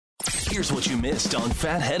Here's what you missed on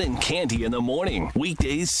Phathead and Candy in the morning.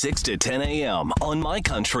 Weekdays 6 to 10 a.m. on My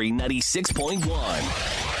Country 96.1.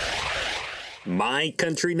 My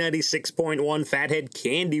Country 96.1. Phathead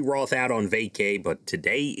Candy Roth out on vacay, but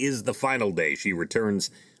today is the final day. She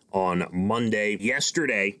returns on Monday.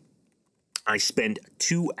 Yesterday, I spent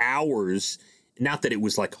 2 hours, not that it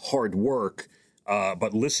was like hard work,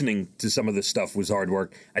 but listening to some of this stuff was hard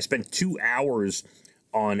work. I spent 2 hours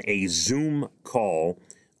on a Zoom call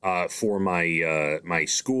for my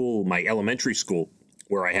school, my elementary school,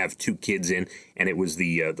 where I have 2 kids in, and it was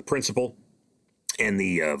the principal and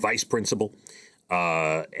the vice principal,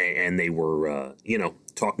 and they were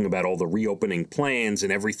talking about all the reopening plans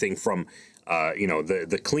and everything from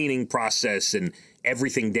the cleaning process and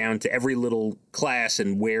everything down to every little class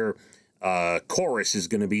and where chorus is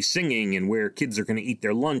going to be singing and where kids are going to eat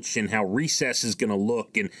their lunch and how recess is going to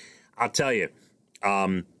look. And I'll tell you,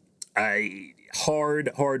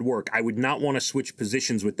 hard work. I would not want to switch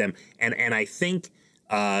positions with them. And I think,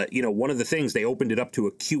 one of the things, they opened it up to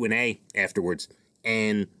a Q&A afterwards.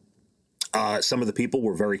 And some of the people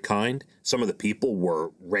were very kind. Some of the people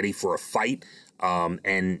were ready for a fight.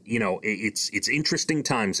 It's interesting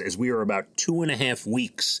times as we are about 2.5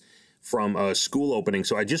 weeks from school opening.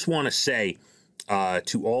 So I just want to say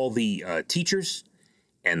to all the teachers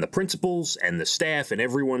and the principals and the staff and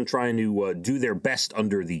everyone trying to do their best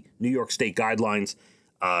under the New York State guidelines,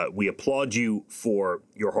 we applaud you for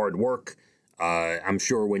your hard work. I'm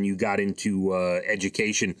sure when you got into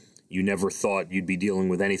education, you never thought you'd be dealing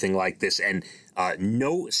with anything like this. And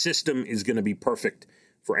no system is going to be perfect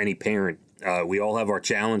for any parent. We all have our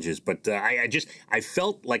challenges. But I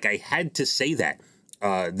felt like I had to say that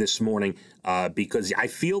this morning because I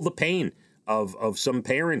feel the pain of some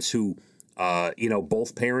parents who,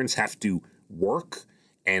 both parents have to work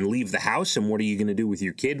and leave the house. And what are you going to do with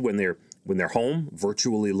your kid when they're home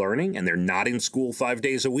virtually learning and they're not in school 5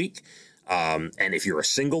 days a week? And if you're a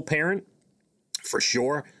single parent, for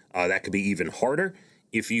sure, that could be even harder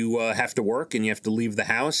if you have to work and you have to leave the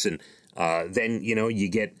house. And then, you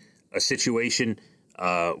get a situation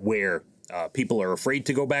where people are afraid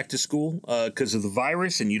to go back to school because of the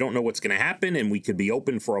virus and you don't know what's going to happen. And we could be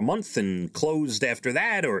open for a month and closed after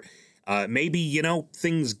that. Or maybe,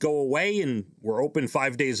 things go away and we're open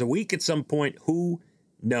 5 days a week at some point. Who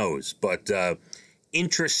knows? But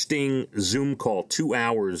interesting Zoom call, 2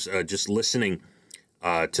 hours just listening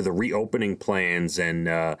to the reopening plans. And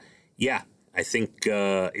I think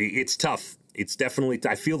it's tough. It's definitely,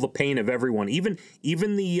 I feel the pain of everyone, even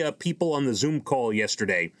the people on the Zoom call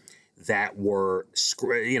yesterday that were,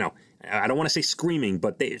 I don't want to say screaming,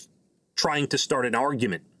 but they trying to start an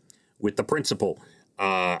argument with the principal.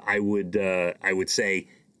 I would say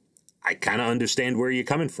I kind of understand where you're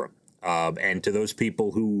coming from. And to those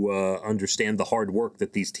people who understand the hard work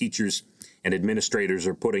that these teachers and administrators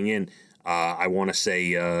are putting in, I want to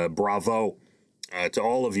say bravo to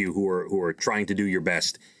all of you who are trying to do your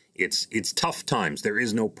best. It's tough times. There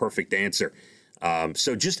is no perfect answer.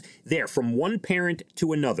 So just there, from one parent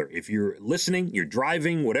to another, if you're listening, you're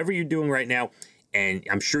driving, whatever you're doing right now, and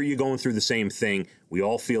I'm sure you're going through the same thing. We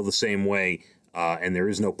all feel the same way, and there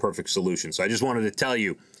is no perfect solution. So I just wanted to tell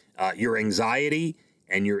you, your anxiety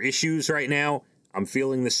and your issues right now, I'm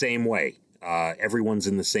feeling the same way. Everyone's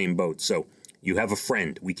in the same boat. So you have a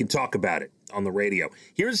friend. We can talk about it on the radio.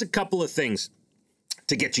 Here's a couple of things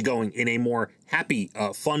to get you going in a more happy,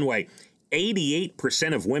 fun way.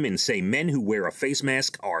 88% of women say men who wear a face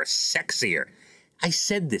mask are sexier. I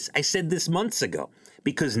said this months ago,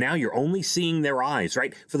 because now you're only seeing their eyes,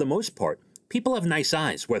 right? For the most part, people have nice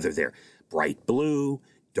eyes, whether they're bright blue,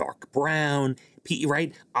 dark brown,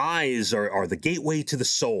 right? Eyes are the gateway to the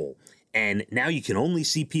soul. And now you can only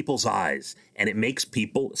see people's eyes, and it makes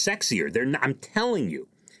people sexier. I'm telling you,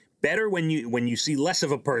 better when you see less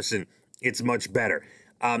of a person. It's much better.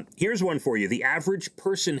 Here's one for you. The average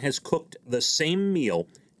person has cooked the same meal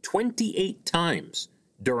 28 times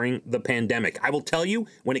during the pandemic. I will tell you,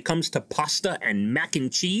 when it comes to pasta and mac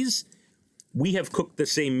and cheese, we have cooked the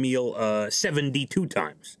same meal 72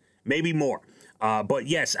 times, maybe more. But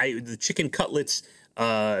yes, the chicken cutlets,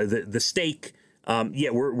 the steak,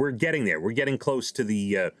 we're getting there. We're getting close to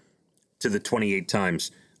the 28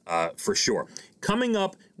 times for sure. Coming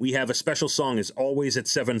up, we have a special song, as always, at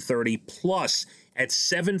 7:30, plus at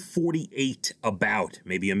 7:48, about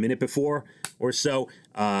maybe a minute before or so.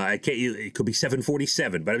 It could be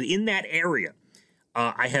 7:47, but in that area,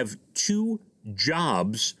 I have 2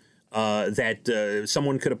 jobs that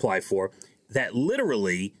someone could apply for that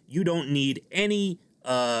literally you don't need any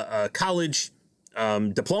college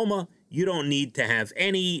diploma. You don't need to have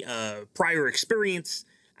any prior experience.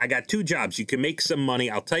 I got two jobs. You can make some money.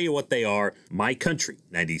 I'll tell you what they are. My Country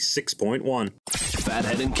 96.1.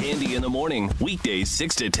 Phathead and Candy in the morning, weekdays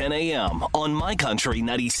 6 to 10 a.m. on My Country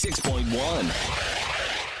 96.1.